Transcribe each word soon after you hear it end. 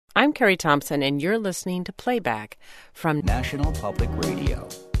I'm Carrie Thompson, and you're listening to Playback from National Public Radio.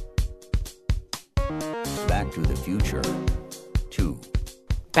 Back to the Future 2.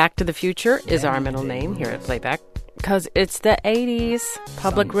 Back to the Future is our middle name here at Playback because it's the 80s.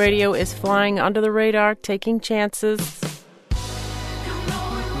 Public radio is flying under the radar, taking chances.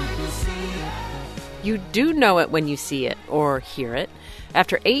 You do know it when you see it or hear it.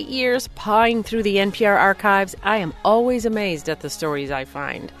 After 8 years pawing through the NPR archives, I am always amazed at the stories I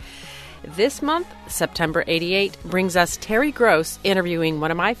find. This month, September 88, brings us Terry Gross interviewing one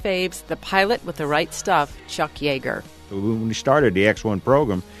of my faves, the pilot with the right stuff, Chuck Yeager. When we started the X1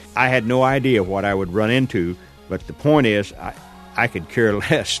 program, I had no idea what I would run into, but the point is, I could care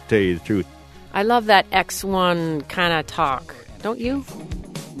less, to tell you the truth. I love that X1 kind of talk, don't you?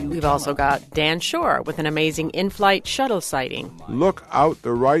 We've also got Dan Shore with an amazing in-flight shuttle sighting. Look out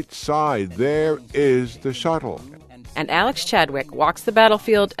the right side. There is the shuttle. And Alex Chadwick walks the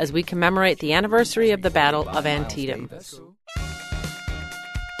battlefield as we commemorate the anniversary of the Battle of Antietam.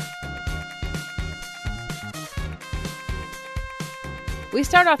 We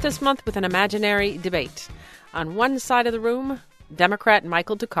start off this month with an imaginary debate. On one side of the room, Democrat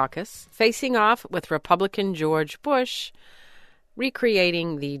Michael Dukakis facing off with Republican George Bush,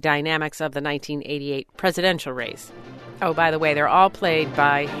 recreating the dynamics of the 1988 presidential race. Oh, by the way, they're all played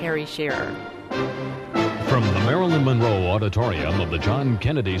by Harry Shearer. From the Marilyn Monroe Auditorium of the John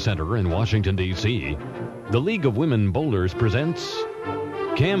Kennedy Center in Washington, D.C., the League of Women Bowlers presents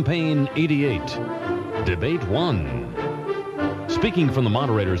Campaign 88, Debate 1. Speaking from the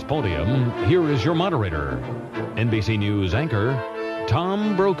moderator's podium, here is your moderator, NBC News anchor,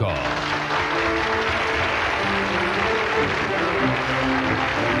 Tom Brokaw.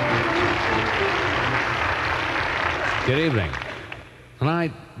 Good evening.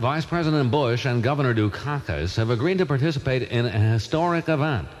 Tonight, Vice President Bush and Governor Dukakis have agreed to participate in a historic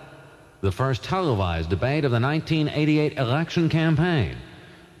event, the first televised debate of the 1988 election campaign.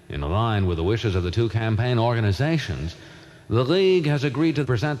 In line with the wishes of the two campaign organizations, the League has agreed to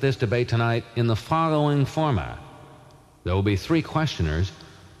present this debate tonight in the following format. There will be 3 questioners,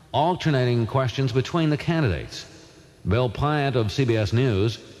 alternating questions between the candidates. Bill Plant of CBS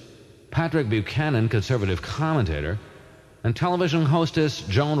News, Patrick Buchanan, conservative commentator, and television hostess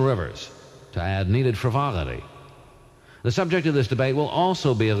Joan Rivers, to add needed frivolity. The subject of this debate will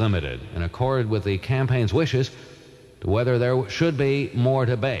also be limited, in accord with the campaign's wishes, to whether there should be more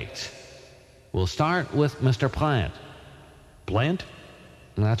debates. We'll start with Mr. Plant. Plant?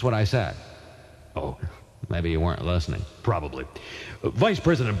 That's what I said. Oh, maybe you weren't listening. Probably. Vice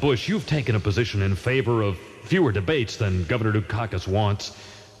President Bush, you've taken a position in favor of fewer debates than Governor Dukakis wants.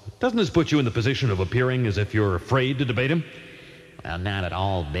 Doesn't this put you in the position of appearing as if you're afraid to debate him? Well, not at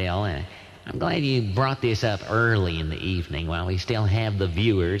all, Bill. I'm glad you brought this up early in the evening while we still have the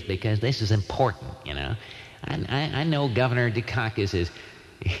viewers, because this is important, you know. I know Governor Dukakis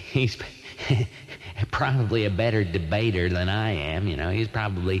he's probably a better debater than I am, you know. He's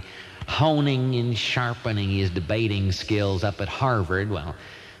probably honing and sharpening his debating skills up at Harvard while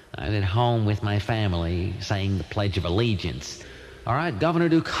I'm at home with my family saying the Pledge of Allegiance. All right, Governor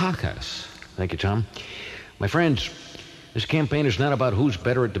Dukakis. Thank you, Tom. My friends, this campaign is not about who's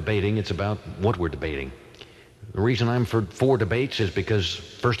better at debating, it's about what we're debating. The reason I'm for 4 debates is because,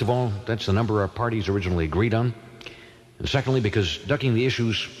 first of all, that's the number our parties originally agreed on. And secondly, because ducking the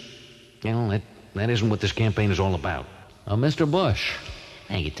issues, you know, that isn't what this campaign is all about. Mr. Bush.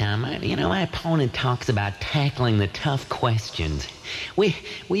 Thank you, Tom. My opponent talks about tackling the tough questions. We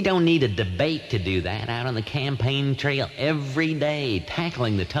don't need a debate to do that. Out on the campaign trail every day,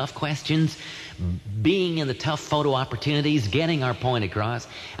 tackling the tough questions, being in the tough photo opportunities, getting our point across.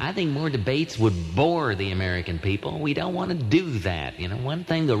 I think more debates would bore the American people. We don't want to do that. You know, one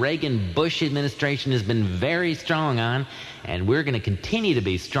thing the Reagan-Bush administration has been very strong on, and we're going to continue to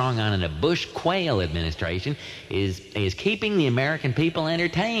be strong on in a Bush-Quayle administration, is keeping the American people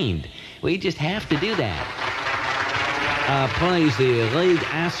entertained. We just have to do that. Please, the League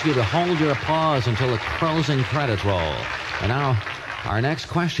asks you to hold your applause until the closing credits roll. And now, our next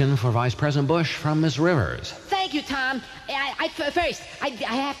question for Vice President Bush from Ms. Rivers. Thank you, Tom. First, I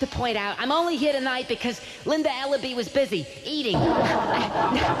have to point out, I'm only here tonight because Linda Ellaby was busy eating. Now,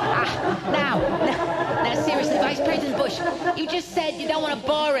 seriously, Vice President Bush, you just said you don't want to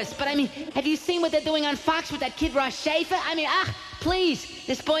bore us, but I mean, have you seen what they're doing on Fox with that kid Ross Schaefer? I mean, please,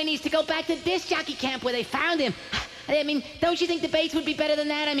 this boy needs to go back to disc jockey camp where they found him. I mean, don't you think debates would be better than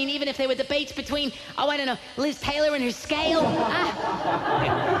that? I mean, even if they were debates between, I don't know, Liz Taylor and her scale?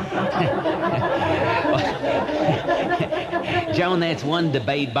 Joan, that's one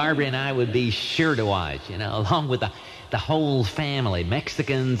debate Barbara and I would be sure to watch, along with the whole family,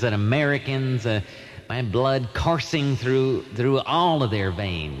 Mexicans and Americans, my blood coursing through all of their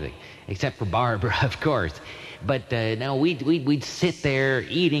veins, except for Barbara, of course. But no, we'd sit there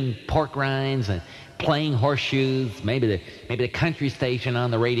eating pork rinds and playing horseshoes, maybe the country station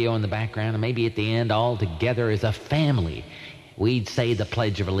on the radio in the background, and maybe at the end, all together as a family, we'd say the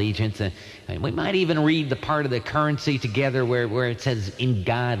Pledge of Allegiance, and we might even read the part of the currency together where it says, "In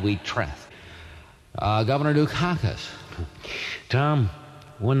God we trust." Governor Dukakis. Tom,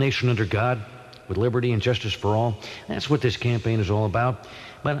 one nation under God, with liberty and justice for all. That's what this campaign is all about.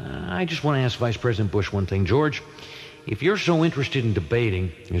 But I just want to ask Vice President Bush one thing. George, if you're so interested in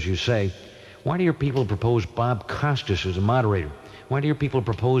debating, as you say, why do your people propose Bob Costas as a moderator? Why do your people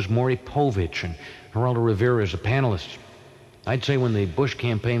propose Maury Povich and Geraldo Rivera as a panelist? I'd say when the Bush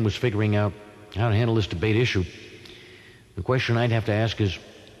campaign was figuring out how to handle this debate issue, the question I'd have to ask is,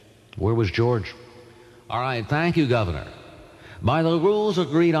 where was George? All right, thank you, Governor. By the rules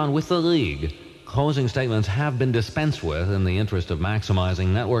agreed on with the League, closing statements have been dispensed with in the interest of maximizing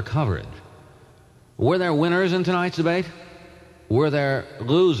network coverage. Were there winners in tonight's debate? Were there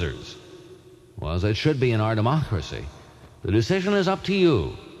losers? Well, as it should be in our democracy, the decision is up to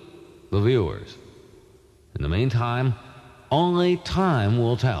you, the viewers. In the meantime, only time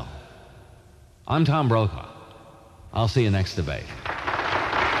will tell. I'm Tom Brokaw. I'll see you next debate.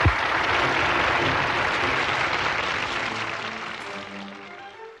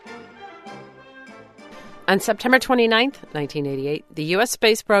 On September 29th, 1988, the U.S.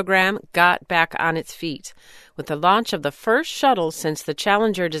 space program got back on its feet with the launch of the first shuttle since the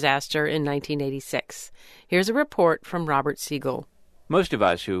Challenger disaster in 1986. Here's a report from Robert Siegel. Most of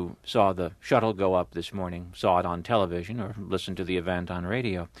us who saw the shuttle go up this morning saw it on television or listened to the event on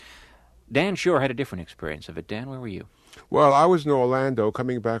radio. Dan Shore had a different experience of it. Dan, where were you? Well, I was in Orlando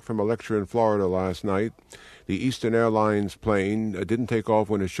coming back from a lecture in Florida last night. The Eastern Airlines plane didn't take off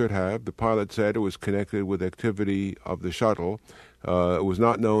when it should have. The pilot said it was connected with activity of the shuttle. It was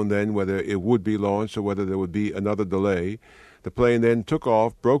not known then whether it would be launched or whether there would be another delay. The plane then took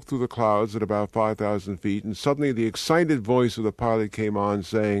off, broke through the clouds at about 5,000 feet, and suddenly the excited voice of the pilot came on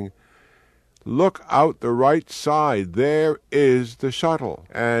saying, "Look out the right side, there is the shuttle."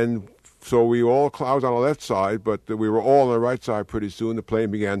 And so I was on the left side, but we were all on the right side pretty soon. The plane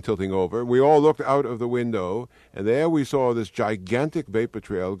began tilting over. We all looked out of the window, and there we saw this gigantic vapor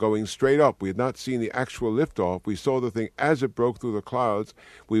trail going straight up. We had not seen the actual liftoff. We saw the thing as it broke through the clouds.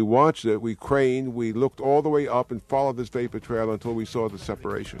 We watched it. We craned. We looked all the way up and followed this vapor trail until we saw the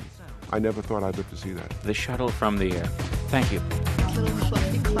separation. I never thought I'd live to see that. The shuttle from the air. Thank you. Little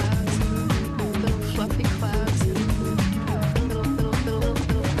fluffy clouds. Little fluffy clouds.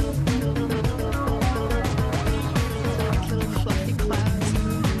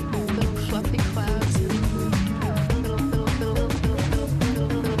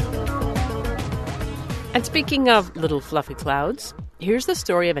 And speaking of little fluffy clouds, here's the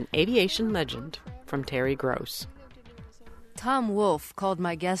story of an aviation legend from Terry Gross. Tom Wolfe called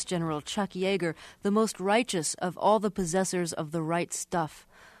my guest General Chuck Yeager the most righteous of all the possessors of the right stuff.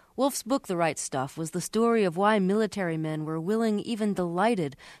 Wolfe's book, The Right Stuff, was the story of why military men were willing, even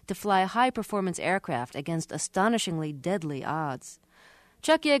delighted, to fly high-performance aircraft against astonishingly deadly odds.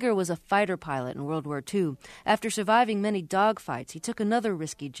 Chuck Yeager was a fighter pilot in World War II. After surviving many dogfights, he took another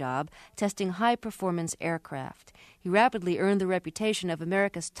risky job, testing high-performance aircraft. He rapidly earned the reputation of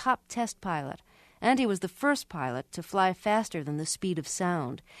America's top test pilot, and he was the first pilot to fly faster than the speed of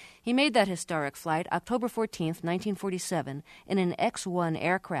sound. He made that historic flight October 14, 1947, in an X-1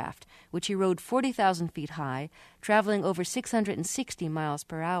 aircraft, which he rode 40,000 feet high, traveling over 660 miles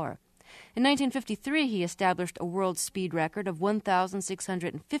per hour. In 1953, he established a world speed record of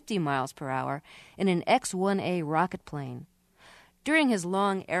 1,650 miles per hour in an X-1A rocket plane. During his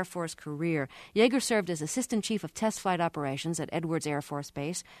long Air Force career, Yeager served as Assistant Chief of Test Flight Operations at Edwards Air Force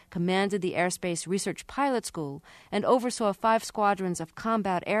Base, commanded the Airspace Research Pilot School, and oversaw 5 squadrons of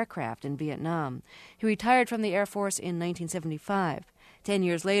combat aircraft in Vietnam. He retired from the Air Force in 1975. 10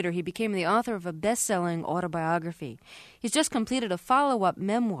 years later, he became the author of a best-selling autobiography. He's just completed a follow-up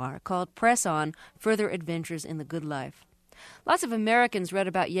memoir called Press On, Further Adventures in the Good Life. Lots of Americans read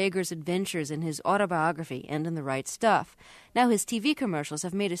about Yeager's adventures in his autobiography and in The Right Stuff. Now his TV commercials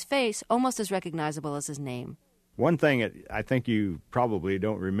have made his face almost as recognizable as his name. One thing that I think you probably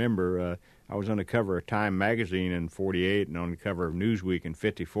don't remember, I was on the cover of Time magazine in 48 and on the cover of Newsweek in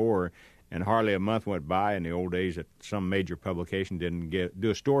 54, and hardly a month went by in the old days that some major publication didn't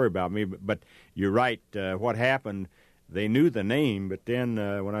do a story about me. But you're right. What happened, they knew the name, but then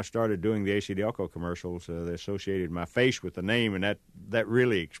when I started doing the AC Delco commercials, they associated my face with the name, and that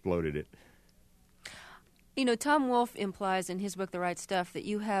really exploded it. You know, Tom Wolfe implies in his book, The Right Stuff, that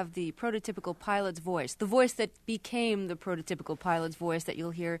you have the prototypical pilot's voice, the voice that became the prototypical pilot's voice that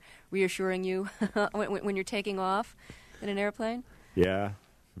you'll hear reassuring you when you're taking off in an airplane. Yeah.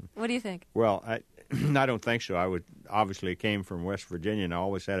 What do you think? Well, I don't think so. I obviously came from West Virginia, and I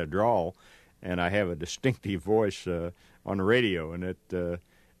always had a drawl, and I have a distinctive voice on the radio, and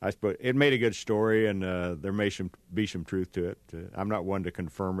I suppose it made a good story, and there may be some truth to it. I'm not one to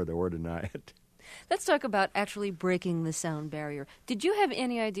confirm or deny it. Let's talk about actually breaking the sound barrier. Did you have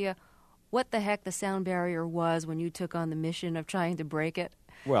any idea what the heck the sound barrier was when you took on the mission of trying to break it?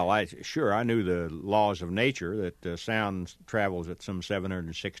 Well, I knew the laws of nature, that sound travels at some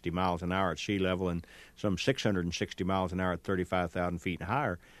 760 miles an hour at sea level and some 660 miles an hour at 35,000 feet and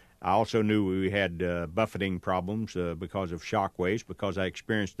higher. I also knew we had buffeting problems because of shock waves, because I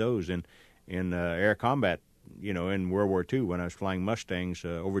experienced those in air combat, in World War II when I was flying Mustangs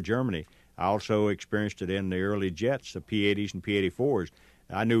over Germany. I also experienced it in the early jets, the P-80s and P-84s.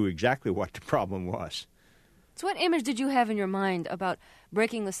 I knew exactly what the problem was. So what image did you have in your mind about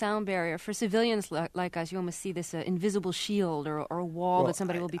breaking the sound barrier? For civilians like us, you almost see this invisible shield or a wall that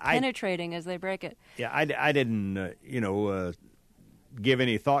somebody will be penetrating as they break it. Yeah, I didn't, give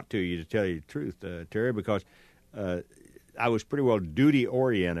any thought to you, to tell you the truth, Terry, because I was pretty well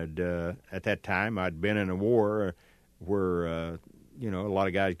duty-oriented at that time. I'd been in a war where a lot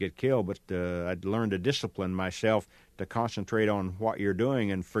of guys get killed, but I'd learned to discipline myself to concentrate on what you're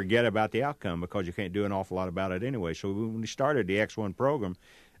doing and forget about the outcome, because you can't do an awful lot about it anyway. So when we started the X1 program,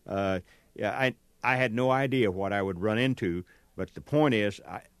 I had no idea what I would run into, but the point is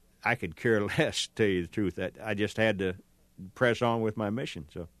I could care less, to tell you the truth. That I just had to press on with my mission.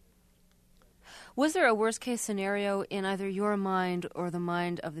 So, was there a worst-case scenario in either your mind or the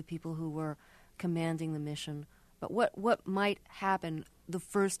mind of the people who were commanding the mission? But what might happen the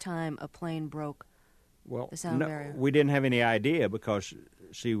first time a plane broke the sound barrier? We didn't have any idea because,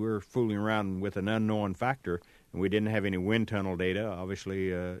 see, we were fooling around with an unknown factor, and we didn't have any wind tunnel data,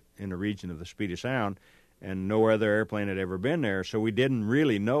 obviously, in the region of the speed of sound, and no other airplane had ever been there, so we didn't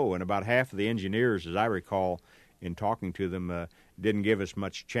really know, and about half of the engineers, as I recall, in talking to them, didn't give us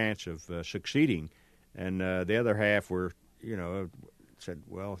much chance of succeeding, and the other half were, said,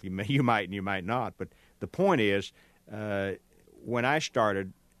 well, you might and you might not. But the point is, when I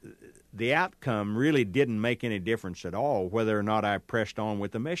started, the outcome really didn't make any difference at all whether or not I pressed on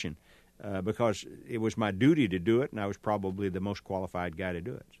with the mission, because it was my duty to do it, and I was probably the most qualified guy to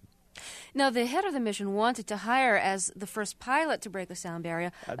do it. Now, the head of the mission wanted to hire as the first pilot to break the sound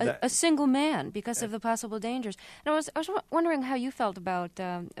barrier a single man because of the possible dangers. And I was wondering how you felt about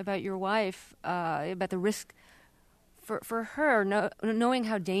your wife, about the risk for her, knowing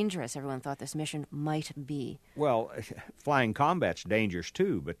how dangerous everyone thought this mission might be. Well, flying combat's dangerous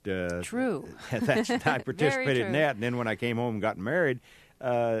too, but true. I participated in that, and then when I came home and got married, we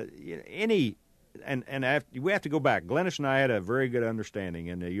have to go back. Glennis and I had a very good understanding,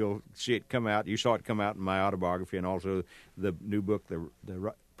 and you'll see it come out. You saw it come out in my autobiography and also the new book,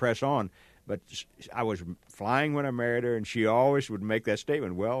 the Press On. But I was flying when I married her, and she always would make that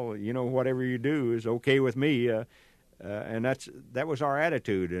statement, well, whatever you do is okay with me. And that was our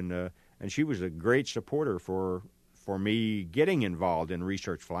attitude, and she was a great supporter for me getting involved in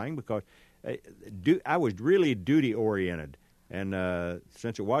research flying, because I was really duty-oriented. And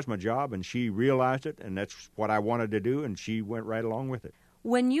since it was my job, and she realized it, and that's what I wanted to do, and she went right along with it.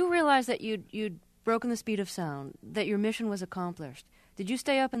 When you realized that you'd broken the speed of sound, that your mission was accomplished, did you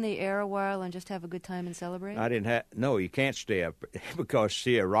stay up in the air a while and just have a good time and celebrate? I didn't no, you can't stay up, because,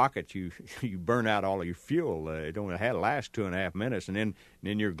 see, a rocket, you burn out all of your fuel. It only lasts 2.5 minutes, and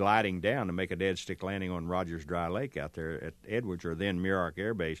then you're gliding down to make a dead stick landing on Rogers Dry Lake out there at Edwards, or then Muroc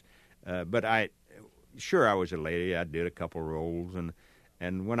Air Base. But I was a lady. I did a couple rolls,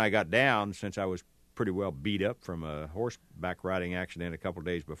 and when I got down, since I was pretty well beat up from a horseback riding accident a couple of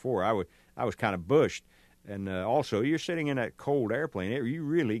days before, I was kind of bushed. And also, you're sitting in that cold airplane. You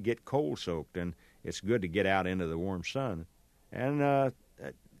really get cold soaked, and it's good to get out into the warm sun. And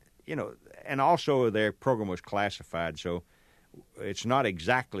and also their program was classified, so it's not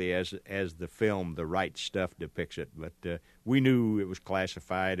exactly as the film The Right Stuff depicts it. But we knew it was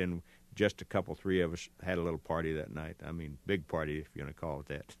classified, and just three of us had a little party that night. I mean, big party, if you want to call it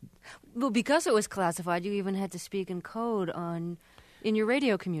that. Well, because it was classified, you even had to speak in code in your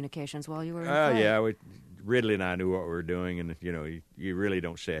radio communications while you were in flight. Yeah, Ridley and I knew what we were doing, and, you really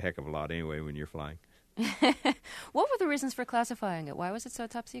don't say a heck of a lot anyway when you're flying. What were the reasons for classifying it? Why was it so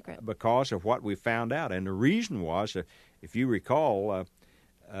top secret? Because of what we found out. And the reason was, if you recall,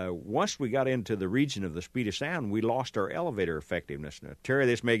 once we got into the region of the speed of sound, we lost our elevator effectiveness. Now, Terry,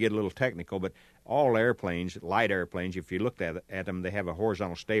 this may get a little technical, but all airplanes, light airplanes, if you looked at them, they have a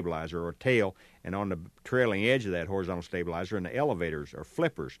horizontal stabilizer or tail, and on the trailing edge of that horizontal stabilizer, and the elevators are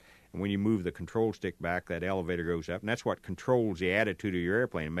flippers. And when you move the control stick back, that elevator goes up, and that's what controls the attitude of your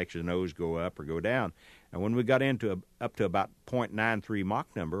airplane. It makes the nose go up or go down. And when we got up to about 0.93 Mach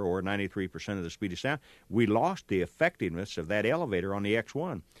number, or 93% of the speed of sound, we lost the effectiveness of that elevator on the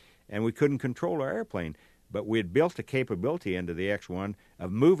X-1, and we couldn't control our airplane. But we had built a capability into the X-1 of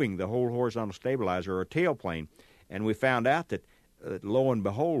moving the whole horizontal stabilizer or tailplane, and we found out that, lo and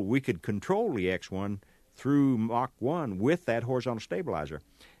behold, we could control the X-1 through Mach 1 with that horizontal stabilizer.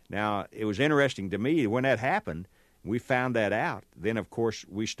 Now, it was interesting to me when that happened. We found that out. Then, of course,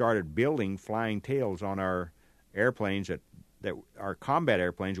 we started building flying tails on our airplanes that our combat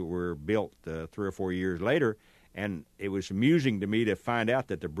airplanes that were built 3 or 4 years later. And it was amusing to me to find out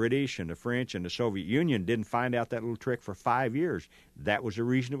that the British and the French and the Soviet Union didn't find out that little trick for 5 years. That was the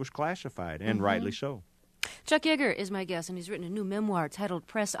reason it was classified, and rightly so. Chuck Yeager is my guest, and he's written a new memoir titled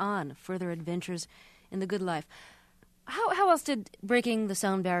Press On, Further Adventures in the Good Life. How else did breaking the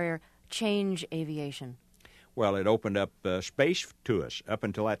sound barrier change aviation? Well, it opened up space to us. Up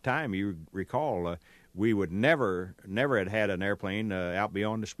until that time, you recall, we would never had an airplane out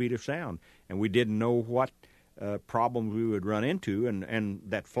beyond the speed of sound, and we didn't know what problems we would run into. And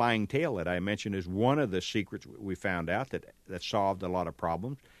that flying tail that I mentioned is one of the secrets we found out that solved a lot of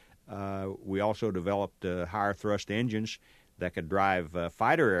problems. We also developed higher thrust engines that could drive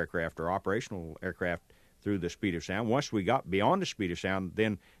fighter aircraft or operational aircraft through the speed of sound. Once we got beyond the speed of sound,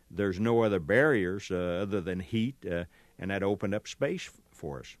 then there's no other barriers other than heat, and that opened up space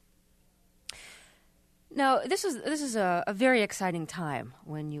for us. Now, this is a very exciting time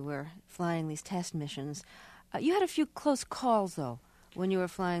when you were flying these test missions. You had a few close calls, though, when you were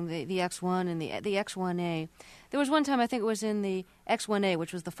flying the X-1 and the X-1A. There was one time, I think it was in the X-1A,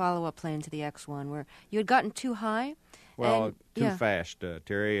 which was the follow-up plane to the X-1, where you had gotten too high. Well, too fast,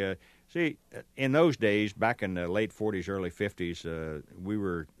 Terry. See, in those days, back in the late 40s, early 50s, we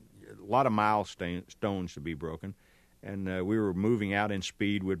were a lot of milestones to be broken, and we were moving out in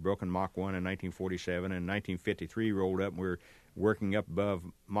speed. We'd broken Mach 1 in 1947, and 1953 rolled up, and we were working up above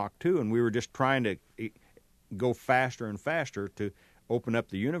Mach 2, and we were just trying to go faster and faster to open up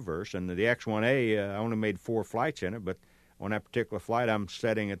the universe. And the X-1A, I only made 4 flights in it, but on that particular flight, I'm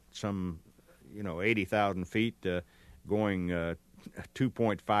setting at some, 80,000 feet, going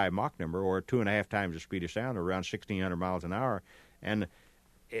 2.5 Mach number, or 2.5 times the speed of sound, or around 1,600 miles an hour. And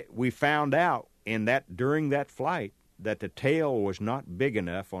we found out during that flight that the tail was not big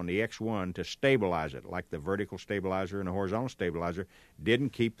enough on the X-1 to stabilize it, like the vertical stabilizer and the horizontal stabilizer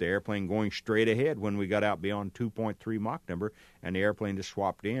didn't keep the airplane going straight ahead when we got out beyond 2.3 Mach number, and the airplane just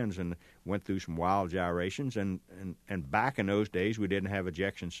swapped ends and went through some wild gyrations. And back in those days, we didn't have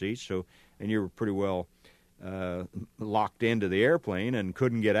ejection seats, and you were pretty well locked into the airplane and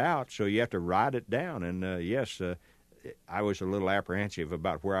couldn't get out, so you have to ride it down. And I was a little apprehensive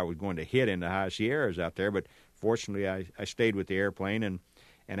about where I was going to hit in the high Sierras out there, but fortunately I stayed with the airplane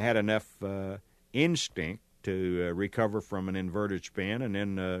and had enough instinct to recover from an inverted spin and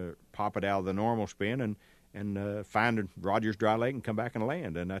then pop it out of the normal spin and find Rogers Dry Lake and come back and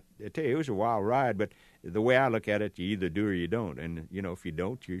land. And I tell you, it was a wild ride, but the way I look at it, you either do or you don't. And, if you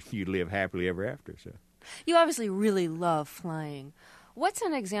don't, you live happily ever after. So. You obviously really love flying. What's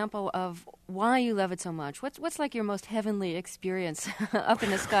an example of why you love it so much? What's like your most heavenly experience up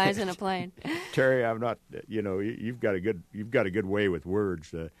in the skies in a plane? Terry, I'm not. You've got a good way with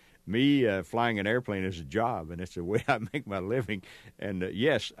words. Me flying an airplane is a job, and it's the way I make my living. And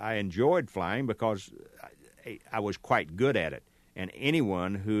yes, I enjoyed flying because I was quite good at it. And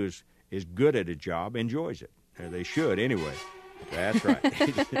anyone who is good at a job enjoys it. They should anyway. That's right.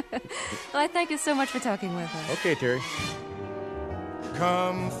 Well, I thank you so much for talking with us. Okay, Terry.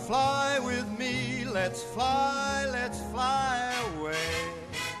 Come fly with me, let's fly away.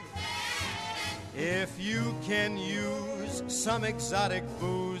 If you can use some exotic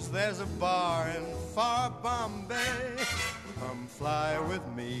booze, there's a bar in far Bombay. Come fly with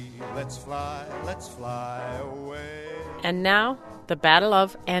me, let's fly away. And now, the Battle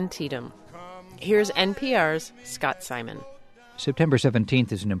of Antietam. Here's NPR's Scott Simon. September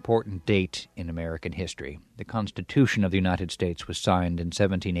 17th is an important date in American history. The Constitution of the United States was signed in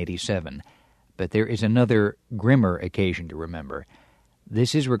 1787. But there is another grimmer occasion to remember.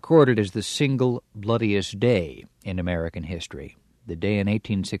 This is recorded as the single bloodiest day in American history, the day in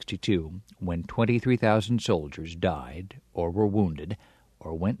 1862 when 23,000 soldiers died or were wounded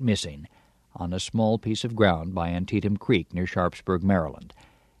or went missing on a small piece of ground by Antietam Creek near Sharpsburg, Maryland.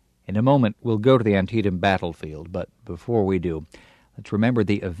 In a moment, we'll go to the Antietam battlefield, but before we do, let's remember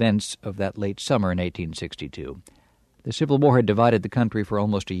the events of that late summer in 1862. The Civil War had divided the country for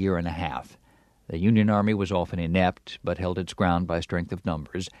almost a year and a half. The Union Army was often inept, but held its ground by strength of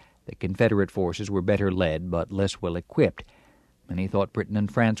numbers. The Confederate forces were better led, but less well equipped. Many thought Britain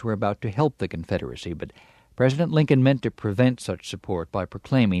and France were about to help the Confederacy, but President Lincoln meant to prevent such support by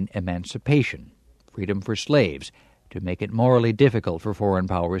proclaiming emancipation, freedom for slaves, to make it morally difficult for foreign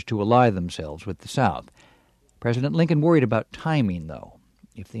powers to ally themselves with the South. President Lincoln worried about timing, though.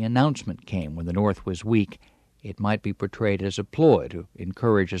 If the announcement came when the North was weak, it might be portrayed as a ploy to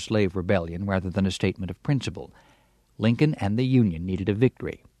encourage a slave rebellion rather than a statement of principle. Lincoln and the Union needed a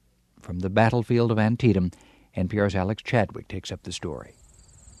victory. From the battlefield of Antietam, NPR's Alex Chadwick takes up the story.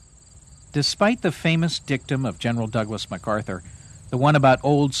 Despite the famous dictum of General Douglas MacArthur, the one about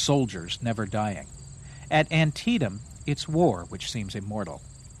old soldiers never dying, at Antietam, it's war which seems immortal.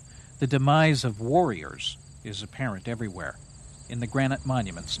 The demise of warriors is apparent everywhere, in the granite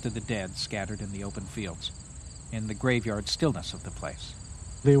monuments to the dead scattered in the open fields, in the graveyard stillness of the place.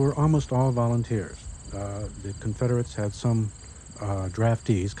 They were almost all volunteers. The Confederates had some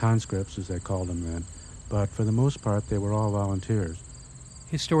draftees, conscripts as they called them then, but for the most part they were all volunteers.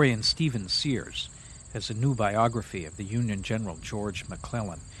 Historian Stephen Sears has a new biography of the Union General George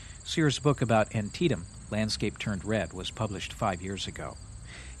McClellan. Sears' book about Antietam, Landscape Turned Red, was published 5 years ago.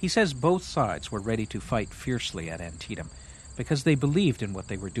 He says both sides were ready to fight fiercely at Antietam because they believed in what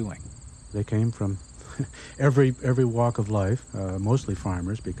they were doing. They came from every walk of life, mostly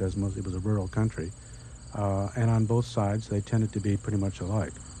farmers because it was a rural country, and on both sides they tended to be pretty much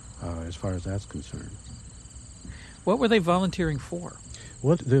alike as far as that's concerned. What were they volunteering for?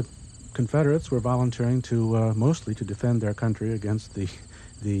 Well, the Confederates were volunteering to mostly to defend their country against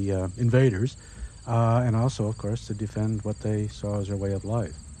the invaders, and also, of course, to defend what they saw as their way of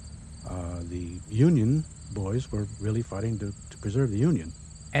life. The Union boys were really fighting to preserve the Union.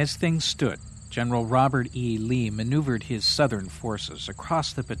 As things stood, General Robert E. Lee maneuvered his Southern forces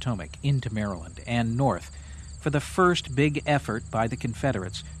across the Potomac into Maryland and north for the first big effort by the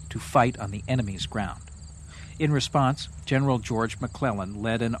Confederates to fight on the enemy's ground. In response, General George McClellan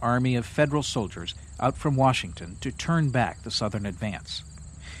led an army of Federal soldiers out from Washington to turn back the Southern advance.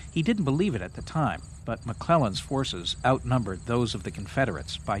 He didn't believe it at the time, but McClellan's forces outnumbered those of the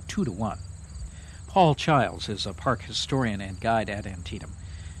Confederates by 2-1. Paul Childs is a park historian and guide at Antietam.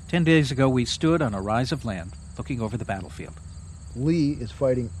 10 days ago, we stood on a rise of land looking over the battlefield. Lee is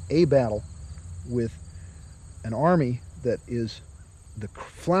fighting a battle with an army that is the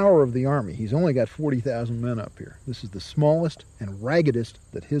flower of the army. He's only got 40,000 men up here. This is the smallest and raggedest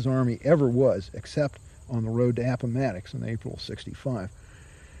that his army ever was, except on the road to Appomattox in April of 65.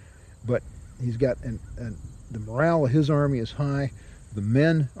 But he's got, the morale of his army is high. The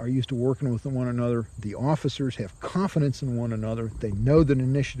men are used to working with one another. The officers have confidence in one another. They know that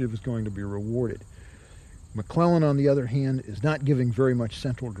initiative is going to be rewarded. McClellan, on the other hand, is not giving very much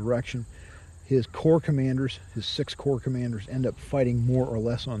central direction. His corps commanders, his 6 corps commanders, end up fighting more or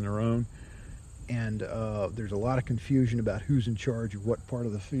less on their own. And there's a lot of confusion about who's in charge of what part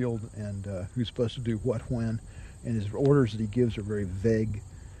of the field and who's supposed to do what when. And his orders that he gives are very vague.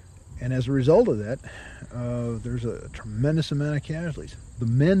 And as a result of that, there's a tremendous amount of casualties. The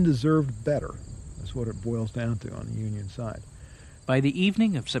men deserved better. That's what it boils down to on the Union side. By the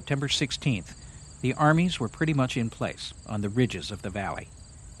evening of September 16th, the armies were pretty much in place on the ridges of the valley.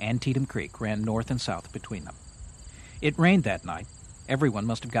 Antietam Creek ran north and south between them. It rained that night. Everyone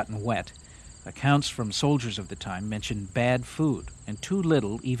must have gotten wet. Accounts from soldiers of the time mentioned bad food, and too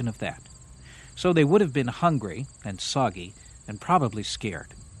little even of that. So they would have been hungry and soggy and probably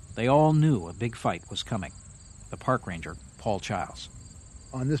scared. They all knew a big fight was coming. The park ranger, Paul Childs.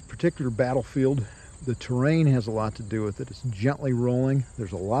 On this particular battlefield, the terrain has a lot to do with it. It's gently rolling.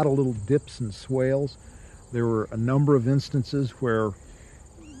 There's a lot of little dips and swales. There were a number of instances where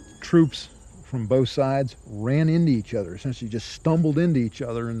troops from both sides ran into each other, essentially just stumbled into each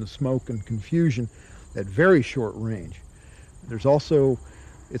other in the smoke and confusion at very short range. There's also,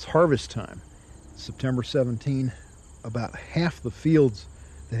 it's harvest time. September 17, about half the fields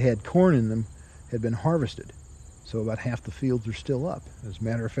that had corn in them had been harvested. So about half the fields are still up. As a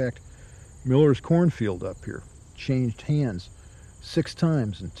matter of fact, Miller's cornfield up here changed hands 6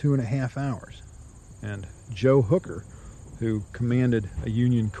 times in 2.5 hours. And Joe Hooker, who commanded a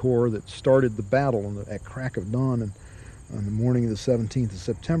Union corps that started the battle at crack of dawn on the morning of the 17th of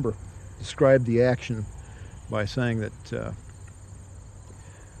September, described the action by saying that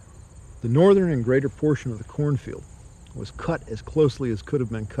the northern and greater portion of the cornfield was cut as closely as could have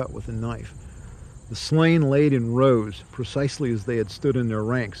been cut with a knife. The slain laid in rows, precisely as they had stood in their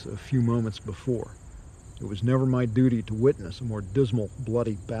ranks a few moments before. It was never my duty to witness a more dismal,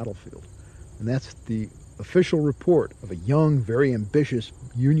 bloody battlefield. And that's the official report of a young, very ambitious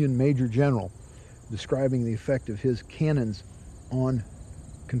Union Major General describing the effect of his cannons on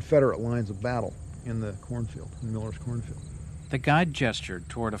Confederate lines of battle in the cornfield, in Miller's cornfield. The guide gestured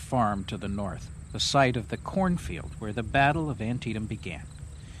toward a farm to the north, the site of the cornfield where the Battle of Antietam began.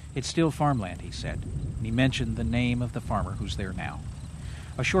 It's still farmland, he said, and he mentioned the name of the farmer who's there now.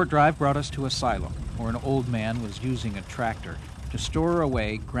 A short drive brought us to a silo, where an old man was using a tractor to store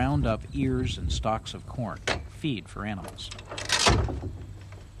away ground-up ears and stalks of corn, feed for animals.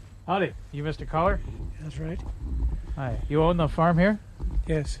 Howdy, you Mr. Caller? That's right. Hi, you own the farm here?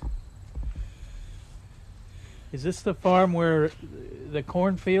 Yes. Is this the farm where the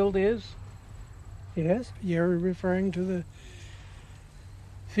cornfield is? Yes, you're referring to the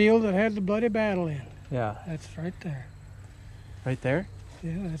field that had the bloody battle in. Yeah. That's right there. Right there?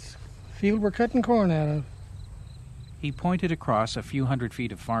 Yeah, that's the field we're cutting corn out of. He pointed across a few hundred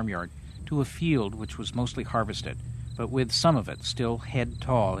feet of farmyard to a field which was mostly harvested, but with some of it still head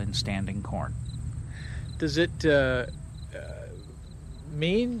tall in standing corn. Does it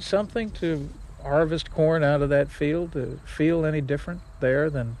mean something to harvest corn out of that field? To feel any different there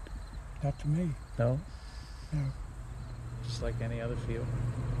than... Not to me. No? No. Just like any other field?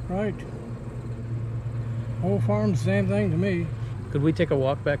 Right. Whole farm's the same thing to me. Could we take a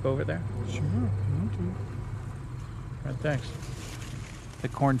walk back over there? Sure, if you want to. Right, thanks. The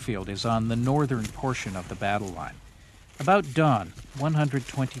cornfield is on the northern portion of the battle line. About dawn,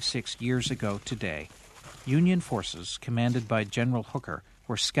 126 years ago today, Union forces, commanded by General Hooker,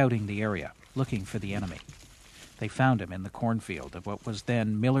 were scouting the area, looking for the enemy. They found him in the cornfield of what was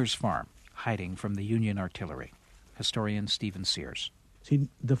then Miller's Farm, hiding from the Union artillery. Historian Stephen Sears. See,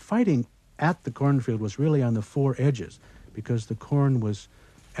 the fighting at the cornfield was really on the four edges, because the corn was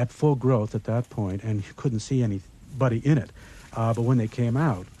at full growth at that point, and you couldn't see anybody in it. But when they came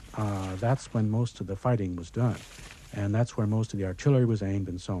out, that's when most of the fighting was done. And that's where most of the artillery was aimed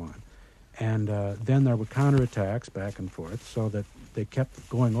and so on. And then there were counterattacks back and forth, so that they kept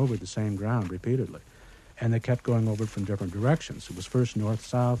going over the same ground repeatedly. And they kept going over it from different directions. It was first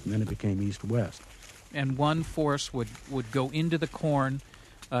north-south, and then it became east-west. And one force would go into the corn,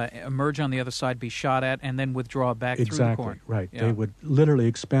 emerge on the other side, be shot at, and then withdraw back through the corn. Exactly, right. Yeah. They would literally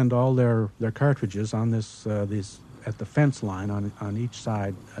expend all their cartridges on this at the fence line on each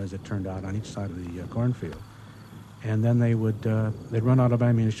side, as it turned out, on each side of the cornfield. And then they'd run out of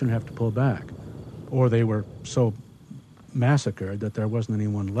ammunition and have to pull back. Or they were so massacred that there wasn't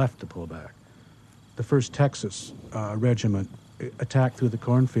anyone left to pull back. The 1st Texas Regiment attacked through the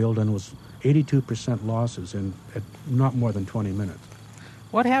cornfield and was 82% losses in not more than 20 minutes.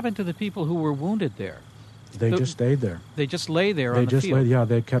 What happened to the people who were wounded there? They just stayed there. They just lay there on the field?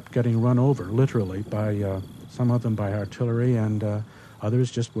 They kept getting run over, literally, by some of them by artillery, and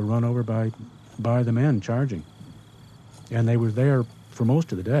others just were run over by the men charging. And they were there for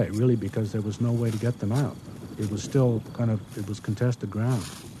most of the day, really, because there was no way to get them out. It was still it was contested ground.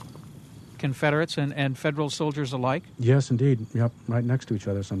 Confederates and Federal soldiers alike? Yes, indeed. Yep, right next to each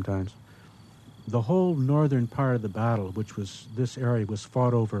other sometimes. The whole northern part of the battle, which was this area, was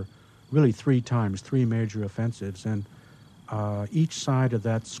fought over really 3 times, 3 major offensives, and each side of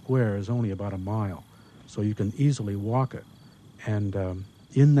that square is only about a mile, so you can easily walk it. And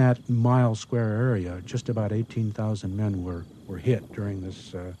in that mile square area, just about 18,000 men were hit during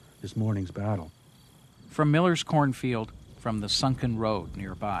this morning's battle. From Miller's cornfield, from the sunken road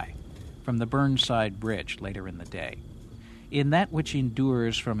nearby, from the Burnside Bridge later in the day. In that which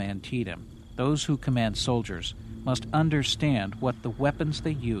endures from Antietam, those who command soldiers must understand what the weapons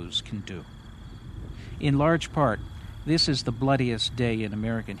they use can do. In large part, this is the bloodiest day in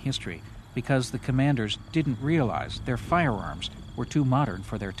American history because the commanders didn't realize their firearms were too modern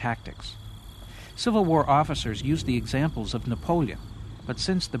for their tactics. Civil War officers used the examples of Napoleon, but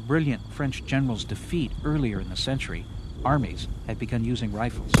since the brilliant French general's defeat earlier in the century, armies had begun using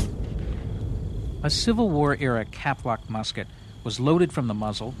rifles. A Civil War-era caplock musket was loaded from the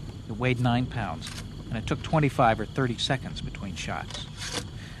muzzle. It weighed 9 pounds, and it took 25 or 30 seconds between shots.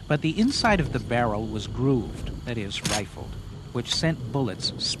 But the inside of the barrel was grooved, that is, rifled, which sent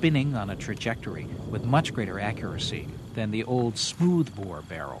bullets spinning on a trajectory with much greater accuracy than the old smoothbore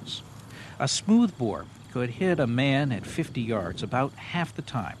barrels. A smoothbore could hit a man at 50 yards about half the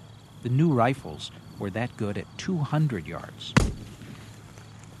time, The new rifles were that good at 200 yards.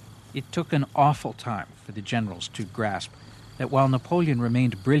 It took an awful time for the generals to grasp that while Napoleon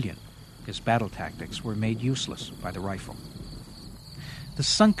remained brilliant, his battle tactics were made useless by the rifle. The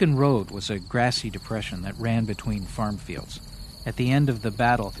sunken road was a grassy depression that ran between farm fields. At the end of the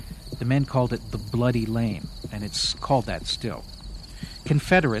battle, the men called it the Bloody Lane, and it's called that still.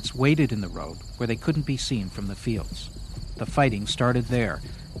 Confederates waited in the road where they couldn't be seen from the fields. The fighting started there,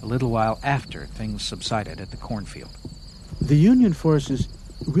 a little while after things subsided at the cornfield. The Union forces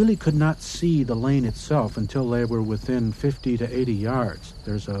really could not see the lane itself until they were within 50 to 80 yards.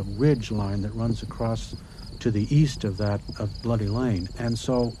 There's a ridge line that runs across to the east of Bloody Lane, and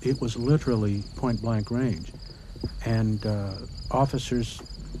so it was literally point-blank range. And officers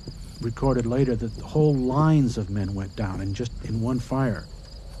recorded later that whole lines of men went down in one fire.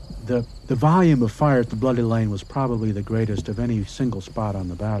 The volume of fire at the Bloody Lane was probably the greatest of any single spot on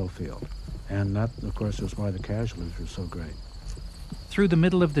the battlefield, and that, of course, was why the casualties were so great. Through the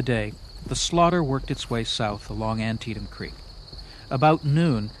middle of the day, the slaughter worked its way south along Antietam Creek. About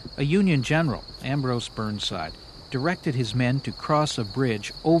noon, a Union general, Ambrose Burnside, directed his men to cross a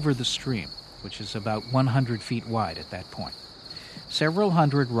bridge over the stream, which is about 100 feet wide at that point. Several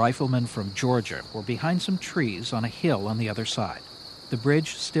hundred riflemen from Georgia were behind some trees on a hill on the other side. The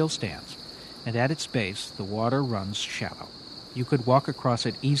bridge still stands, and at its base the water runs shallow. You could walk across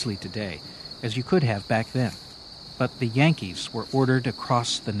it easily today, as you could have back then. But the Yankees were ordered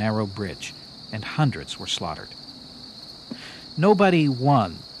across the narrow bridge, and hundreds were slaughtered. Nobody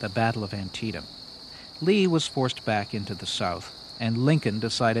won the Battle of Antietam. Lee was forced back into the South, and Lincoln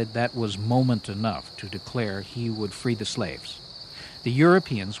decided that was moment enough to declare he would free the slaves. The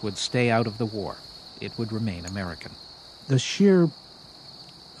Europeans would stay out of the war. It would remain American. The sheer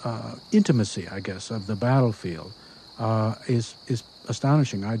intimacy, I guess, of the battlefield is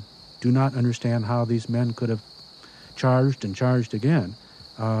astonishing. I do not understand how these men could have charged and charged again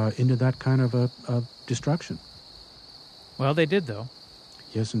into that kind of a destruction. Well, they did, though.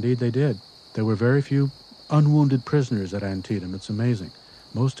 Yes, indeed they did. There were very few unwounded prisoners at Antietam. It's amazing.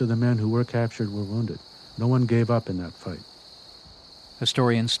 Most of the men who were captured were wounded. No one gave up in that fight.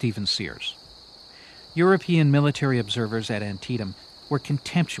 Historian Stephen Sears. European military observers at Antietam were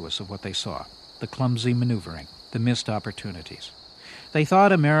contemptuous of what they saw, the clumsy maneuvering, the missed opportunities. They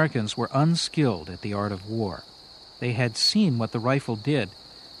thought Americans were unskilled at the art of war. They had seen what the rifle did,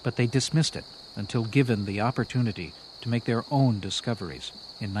 but they dismissed it until given the opportunity to make their own discoveries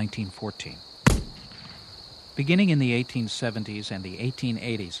in 1914. Beginning in the 1870s and the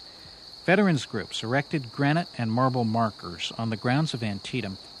 1880s, veterans groups erected granite and marble markers on the grounds of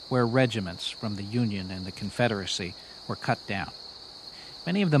Antietam where regiments from the Union and the Confederacy were cut down.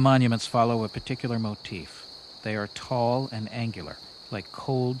 Many of the monuments follow a particular motif. They are tall and angular, like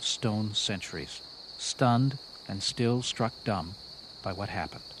cold stone sentries, stunned and still struck dumb by what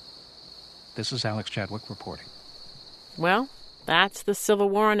happened. This is Alex Chadwick reporting. Well, that's the Civil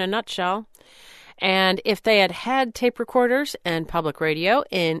War in a nutshell. And if they had had tape recorders and public radio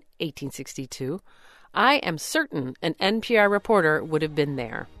in 1862, I am certain an NPR reporter would have been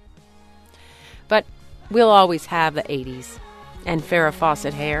there. But we'll always have the 80s and Farrah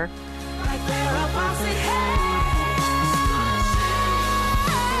Fawcett hair.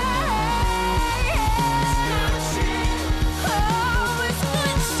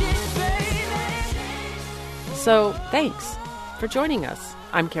 So thanks for joining us.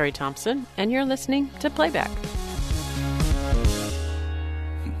 I'm Carrie Thompson, and you're listening to Playback.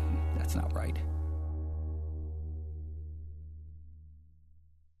 That's not right.